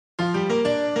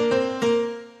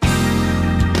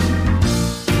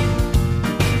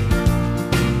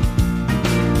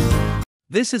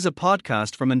This is a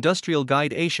podcast from Industrial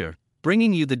Guide Asia,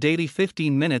 bringing you the daily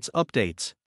 15 minutes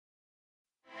updates.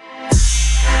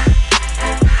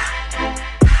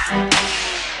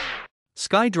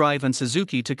 SkyDrive and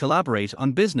Suzuki to collaborate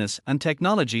on business and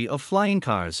technology of flying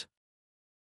cars.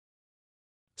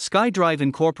 SkyDrive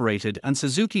Incorporated and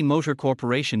Suzuki Motor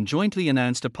Corporation jointly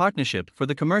announced a partnership for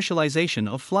the commercialization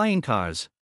of flying cars.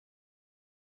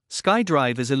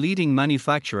 SkyDrive is a leading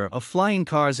manufacturer of flying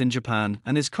cars in Japan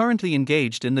and is currently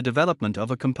engaged in the development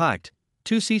of a compact,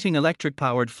 two-seating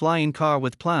electric-powered flying car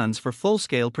with plans for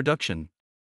full-scale production.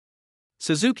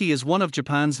 Suzuki is one of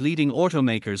Japan's leading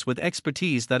automakers with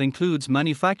expertise that includes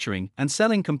manufacturing and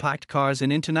selling compact cars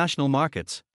in international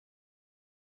markets.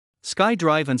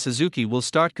 SkyDrive and Suzuki will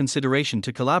start consideration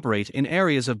to collaborate in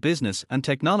areas of business and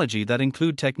technology that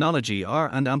include technology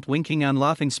R&D, winking and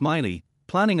laughing smiley,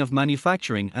 planning of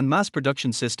manufacturing and mass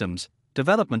production systems,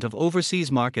 development of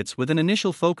overseas markets with an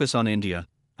initial focus on India,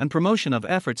 and promotion of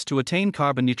efforts to attain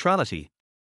carbon neutrality.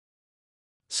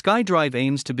 SkyDrive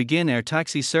aims to begin air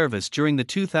taxi service during the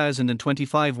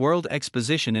 2025 World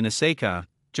Exposition in Osaka,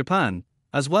 Japan,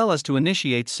 as well as to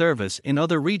initiate service in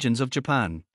other regions of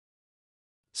Japan.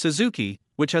 Suzuki,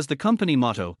 which has the company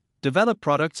motto, "Develop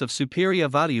products of superior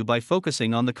value by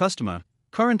focusing on the customer,"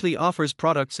 currently offers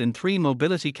products in 3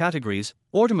 mobility categories: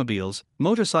 automobiles,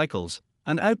 motorcycles,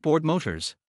 and outboard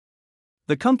motors.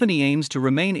 The company aims to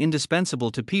remain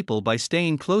indispensable to people by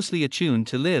staying closely attuned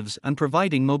to lives and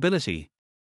providing mobility.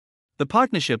 The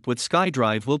partnership with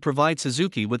SkyDrive will provide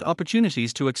Suzuki with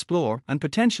opportunities to explore and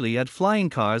potentially add flying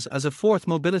cars as a fourth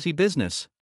mobility business.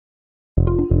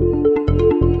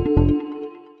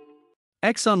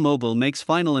 ExxonMobil makes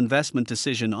final investment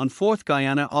decision on fourth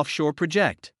Guyana offshore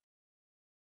project.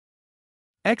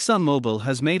 ExxonMobil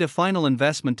has made a final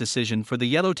investment decision for the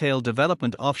Yellowtail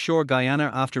development offshore Guyana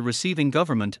after receiving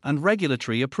government and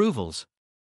regulatory approvals.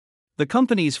 The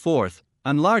company's fourth,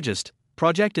 and largest,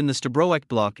 project in the Stabroek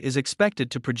Block is expected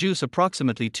to produce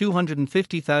approximately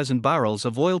 250,000 barrels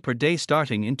of oil per day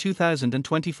starting in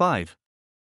 2025.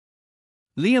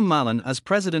 Liam Mallon as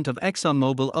president of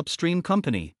ExxonMobil Upstream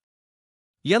Company.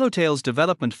 Yellowtail's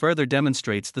development further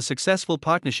demonstrates the successful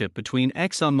partnership between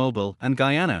ExxonMobil and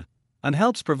Guyana, and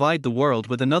helps provide the world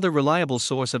with another reliable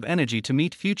source of energy to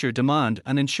meet future demand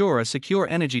and ensure a secure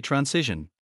energy transition.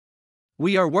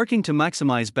 We are working to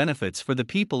maximize benefits for the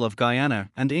people of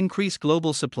Guyana and increase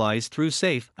global supplies through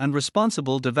safe and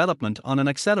responsible development on an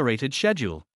accelerated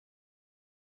schedule.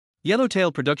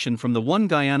 Yellowtail production from the One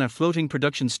Guyana Floating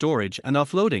Production Storage and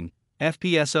Offloading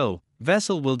 (FPSO)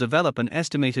 vessel will develop an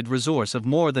estimated resource of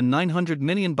more than 900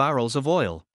 million barrels of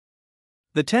oil.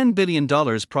 The $10 billion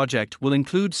project will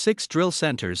include 6 drill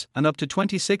centers and up to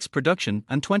 26 production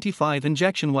and 25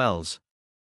 injection wells.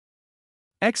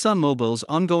 ExxonMobil's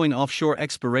ongoing offshore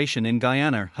exploration in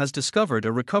Guyana has discovered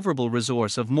a recoverable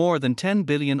resource of more than 10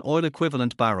 billion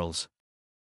oil-equivalent barrels.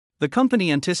 The company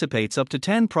anticipates up to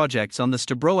 10 projects on the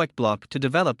Stabroek Block to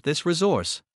develop this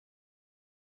resource.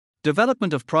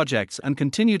 Development of projects and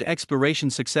continued exploration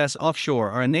success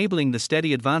offshore are enabling the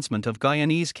steady advancement of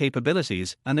Guyanese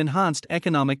capabilities and enhanced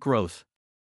economic growth.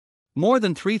 More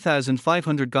than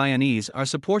 3,500 Guyanese are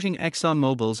supporting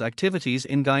ExxonMobil's activities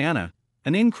in Guyana,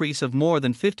 an increase of more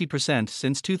than 50%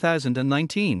 since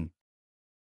 2019.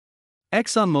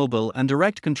 ExxonMobil and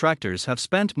direct contractors have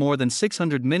spent more than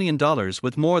 $600 million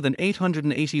with more than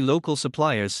 880 local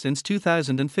suppliers since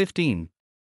 2015.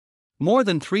 More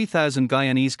than 3,000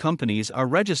 Guyanese companies are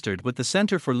registered with the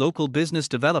Center for Local Business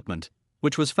Development,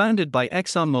 which was founded by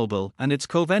ExxonMobil and its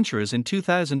co-venturers in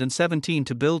 2017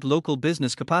 to build local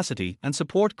business capacity and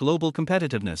support global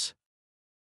competitiveness.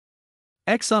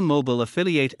 ExxonMobil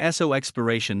affiliate Esso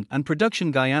Exploration and Production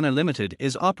Guyana Limited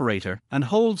is operator and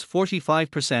holds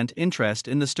 45% interest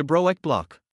in the Stabroek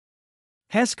Block.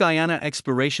 Hess Guyana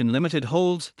Exploration Limited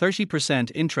holds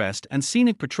 30% interest and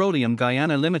Scenic Petroleum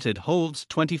Guyana Limited holds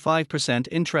 25%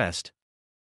 interest.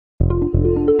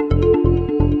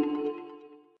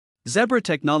 Zebra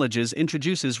Technologies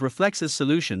introduces reflexes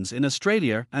solutions in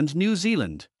Australia and New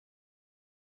Zealand.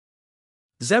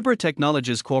 Zebra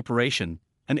Technologies Corporation,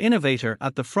 an innovator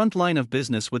at the front line of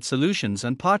business with solutions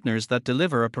and partners that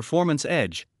deliver a performance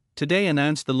edge, today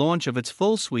announced the launch of its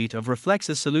full suite of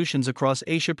reflexes solutions across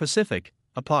Asia Pacific,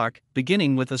 APAC,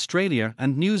 beginning with Australia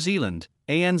and New Zealand,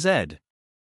 ANZ.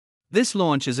 This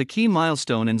launch is a key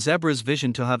milestone in Zebra's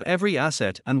vision to have every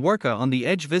asset and worker on the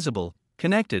edge visible,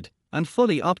 connected, and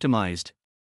fully optimized.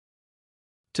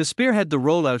 To spearhead the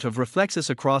rollout of reflexes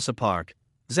across APAC,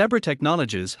 Zebra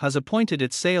Technologies has appointed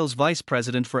its sales vice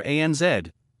president for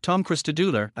ANZ, Tom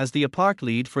Christodoulou, as the APAC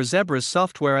lead for Zebra's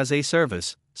Software as a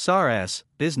Service (SaaS)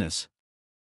 business.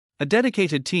 A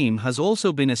dedicated team has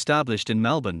also been established in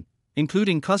Melbourne,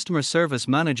 including customer service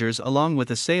managers along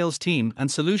with a sales team and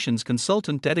solutions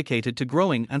consultant dedicated to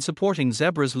growing and supporting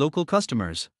Zebra's local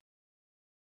customers.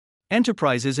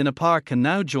 Enterprises in a park can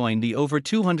now join the over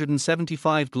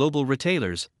 275 global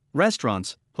retailers,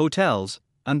 restaurants, hotels,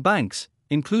 and banks,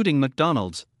 including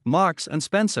McDonald's, Marks and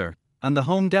Spencer, and the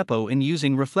Home Depot in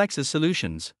using Reflex's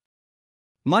solutions.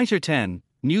 Mitre 10,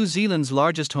 New Zealand's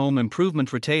largest home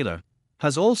improvement retailer,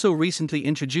 has also recently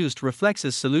introduced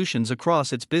Reflex's solutions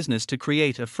across its business to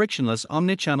create a frictionless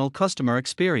omnichannel customer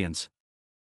experience.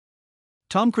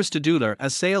 Tom Christodoulou,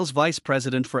 as Sales Vice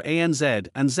President for ANZ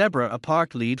and Zebra, a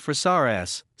park lead for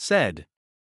SARS, said,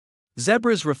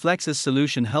 Zebra's Reflexes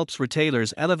solution helps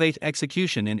retailers elevate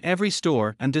execution in every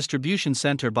store and distribution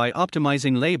center by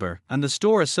optimizing labor and the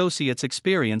store associates'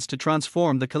 experience to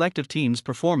transform the collective team's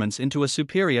performance into a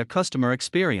superior customer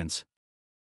experience.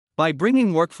 By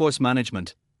bringing workforce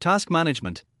management, task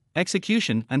management,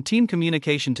 execution, and team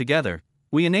communication together,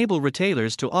 we enable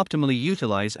retailers to optimally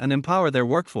utilize and empower their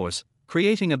workforce,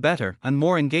 creating a better and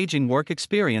more engaging work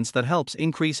experience that helps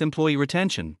increase employee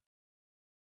retention.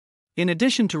 In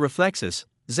addition to Reflexes,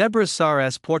 Zebra's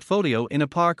SARS portfolio in a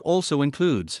park also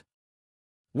includes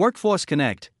Workforce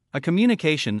Connect, a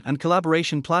communication and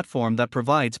collaboration platform that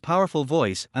provides powerful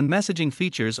voice and messaging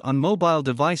features on mobile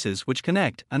devices which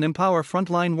connect and empower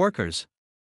frontline workers,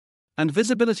 and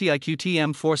Visibility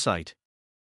IQ Foresight,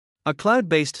 a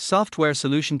cloud-based software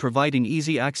solution providing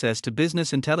easy access to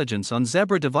business intelligence on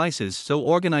Zebra devices so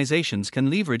organizations can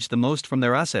leverage the most from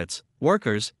their assets,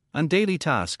 workers, and daily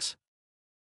tasks.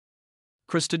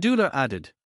 Christodoulou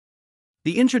added,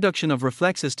 the introduction of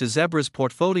Reflexes to Zebra's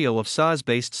portfolio of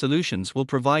SaaS-based solutions will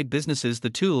provide businesses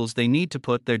the tools they need to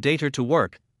put their data to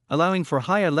work, allowing for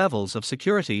higher levels of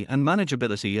security and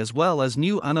manageability as well as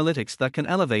new analytics that can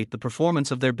elevate the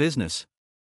performance of their business.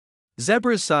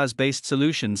 Zebra's SaaS-based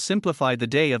solutions simplify the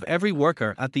day of every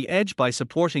worker at the edge by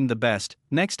supporting the best,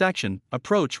 next action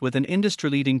approach with an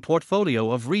industry-leading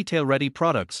portfolio of retail-ready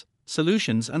products,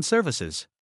 solutions and services.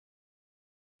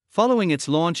 Following its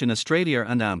launch in Australia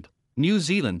and New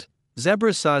Zealand,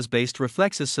 Zebra's SaaS-based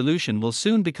Reflexes solution will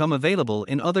soon become available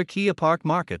in other key park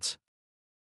markets.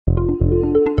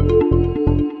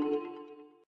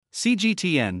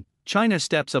 CGTN, China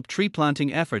steps up tree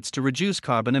planting efforts to reduce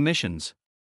carbon emissions.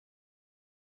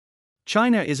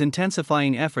 China is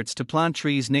intensifying efforts to plant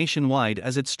trees nationwide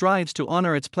as it strives to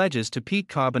honor its pledges to peak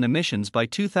carbon emissions by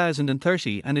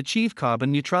 2030 and achieve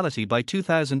carbon neutrality by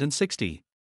 2060.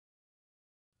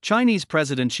 Chinese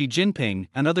President Xi Jinping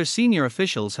and other senior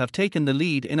officials have taken the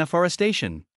lead in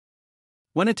afforestation.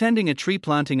 When attending a tree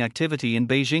planting activity in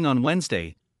Beijing on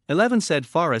Wednesday, 11 said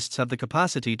forests have the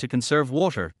capacity to conserve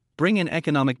water, bring in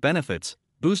economic benefits,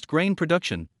 boost grain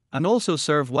production, and also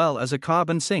serve well as a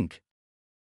carbon sink.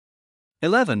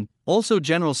 11, also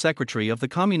General Secretary of the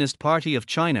Communist Party of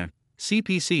China,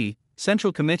 CPC,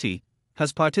 Central Committee,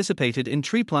 has participated in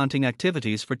tree planting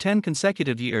activities for 10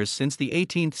 consecutive years since the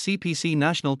 18th CPC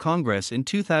National Congress in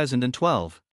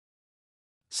 2012.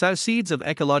 Sow Seeds of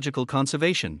Ecological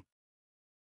Conservation.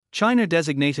 China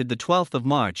designated the 12th of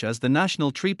March as the National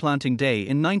Tree Planting Day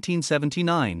in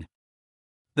 1979.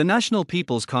 The National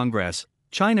People's Congress,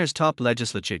 China's top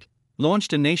legislature,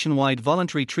 launched a nationwide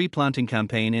voluntary tree planting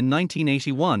campaign in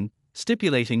 1981,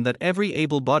 stipulating that every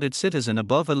able-bodied citizen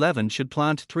above 11 should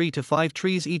plant 3 to 5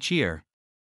 trees each year.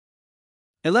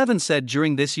 11 said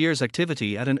during this year's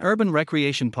activity at an urban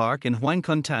recreation park in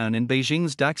Huangkun Town in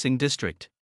Beijing's Daxing district.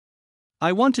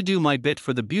 I want to do my bit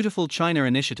for the Beautiful China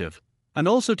initiative, and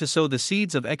also to sow the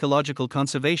seeds of ecological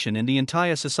conservation in the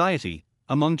entire society,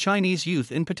 among Chinese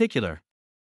youth in particular.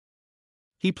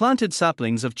 He planted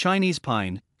saplings of Chinese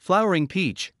pine, flowering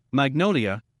peach,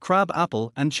 magnolia, crab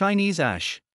apple, and Chinese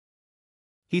ash.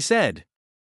 He said,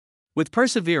 with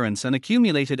perseverance and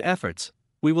accumulated efforts,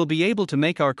 we will be able to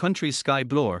make our country's sky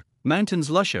bluer, mountains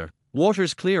lusher,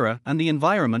 waters clearer, and the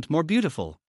environment more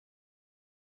beautiful.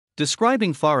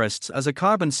 Describing forests as a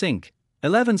carbon sink,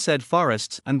 11 said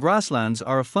forests and grasslands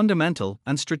are of fundamental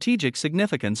and strategic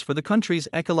significance for the country's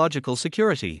ecological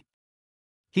security.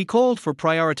 He called for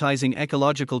prioritizing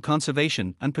ecological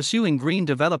conservation and pursuing green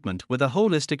development with a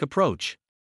holistic approach.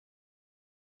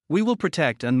 We will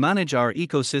protect and manage our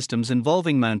ecosystems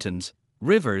involving mountains,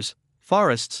 rivers,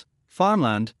 forests,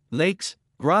 farmland, lakes,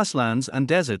 grasslands, and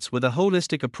deserts with a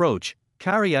holistic approach,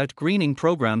 carry out greening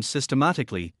programs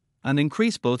systematically, and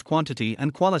increase both quantity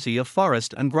and quality of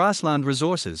forest and grassland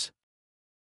resources.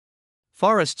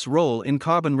 Forests' role in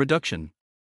carbon reduction.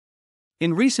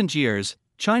 In recent years,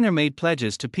 China made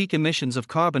pledges to peak emissions of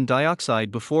carbon dioxide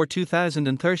before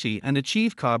 2030 and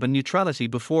achieve carbon neutrality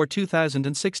before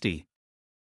 2060.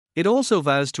 It also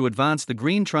vows to advance the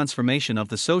green transformation of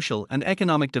the social and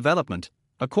economic development,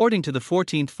 according to the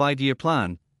 14th Five-Year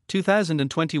Plan,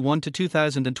 2021 to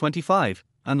 2025,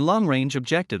 and long-range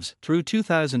objectives through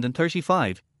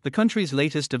 2035, the country's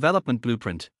latest development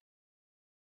blueprint.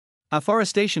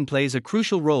 Afforestation plays a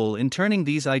crucial role in turning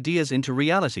these ideas into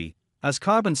reality, as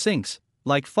carbon sinks,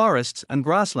 like forests and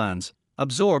grasslands,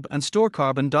 absorb and store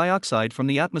carbon dioxide from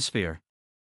the atmosphere.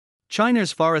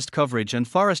 China's forest coverage and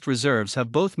forest reserves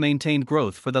have both maintained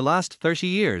growth for the last 30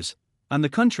 years, and the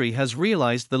country has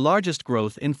realized the largest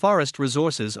growth in forest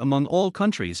resources among all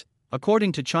countries,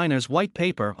 according to China's White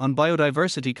Paper on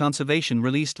Biodiversity Conservation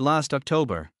released last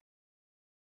October.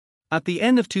 At the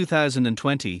end of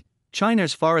 2020,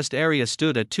 China's forest area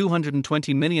stood at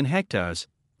 220 million hectares,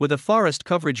 with a forest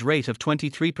coverage rate of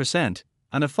 23%,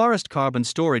 and a forest carbon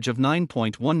storage of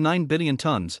 9.19 billion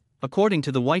tons, according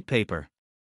to the White Paper.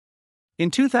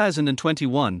 In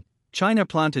 2021, China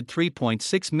planted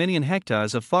 3.6 million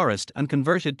hectares of forest and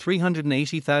converted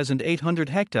 380,800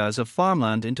 hectares of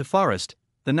farmland into forest,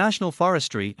 the National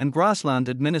Forestry and Grassland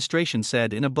Administration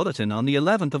said in a bulletin on the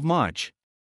 11th of March.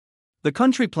 The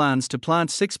country plans to plant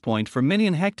 6.4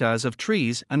 million hectares of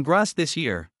trees and grass this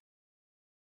year.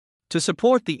 To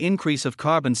support the increase of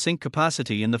carbon sink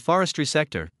capacity in the forestry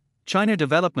sector, China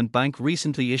Development Bank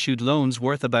recently issued loans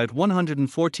worth about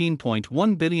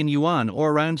 114.1 billion yuan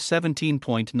or around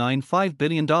 $17.95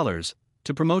 billion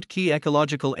to promote key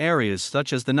ecological areas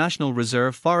such as the National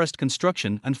Reserve forest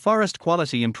construction and forest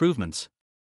quality improvements.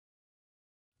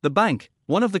 The bank,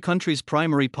 one of the country's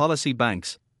primary policy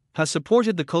banks, has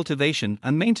supported the cultivation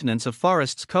and maintenance of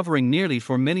forests covering nearly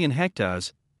 4 million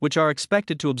hectares, which are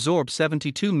expected to absorb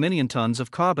 72 million tons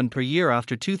of carbon per year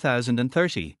after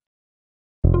 2030.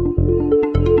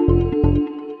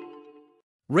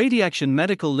 Radiaction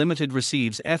Medical Limited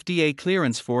receives FDA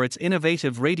clearance for its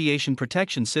innovative radiation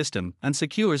protection system and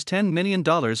secures $10 million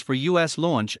for U.S.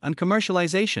 launch and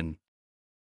commercialization.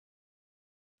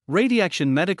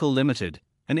 Radiaction Medical Limited,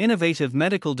 an innovative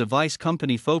medical device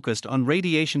company focused on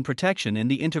radiation protection in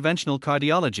the interventional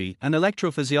cardiology and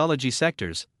electrophysiology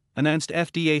sectors, announced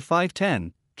FDA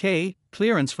 510(k)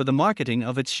 clearance for the marketing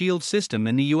of its Shield system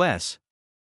in the U.S.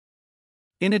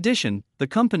 In addition, the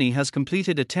company has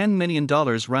completed a $10 million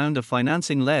round of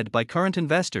financing led by current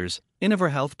investors,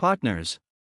 Innover Health Partners.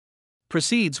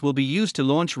 Proceeds will be used to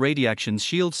launch Radiaction's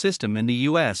Shield system in the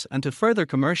U.S. and to further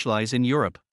commercialize in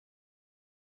Europe.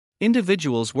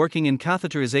 Individuals working in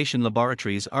catheterization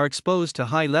laboratories are exposed to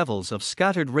high levels of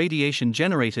scattered radiation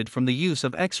generated from the use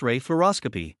of X-ray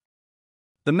fluoroscopy.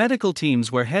 The medical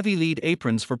teams wear heavy lead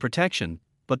aprons for protection,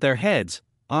 but their heads,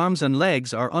 arms and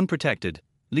legs are unprotected,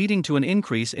 leading to an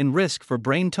increase in risk for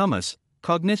brain tumors,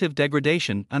 cognitive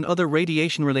degradation and other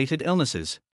radiation-related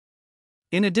illnesses.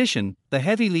 In addition, the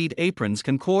heavy lead aprons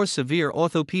can cause severe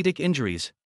orthopedic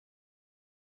injuries.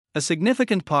 A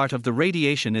significant part of the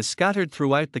radiation is scattered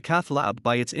throughout the cath lab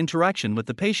by its interaction with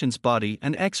the patient's body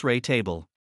and X-ray table.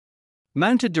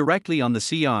 Mounted directly on the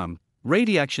C-arm,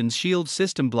 Radiaction's Shield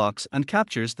system blocks and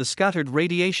captures the scattered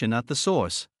radiation at the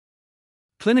source.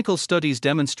 Clinical studies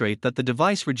demonstrate that the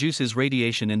device reduces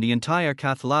radiation in the entire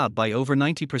cath lab by over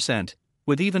 90%,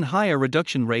 with even higher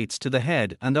reduction rates to the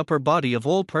head and upper body of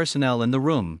all personnel in the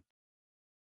room.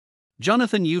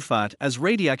 Jonathan Ufat, as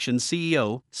Radiaction's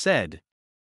CEO, said,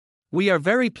 "We are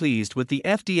very pleased with the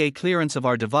FDA clearance of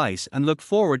our device and look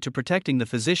forward to protecting the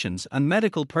physicians and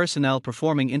medical personnel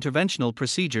performing interventional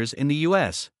procedures in the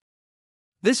U.S.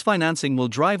 This financing will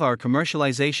drive our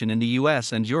commercialization in the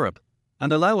U.S. and Europe,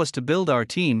 and allow us to build our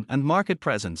team and market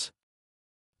presence.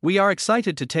 We are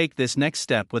excited to take this next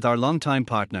step with our longtime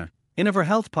partner, Innover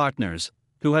Health Partners,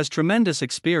 who has tremendous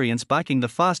experience backing the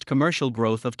fast commercial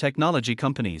growth of technology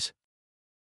companies."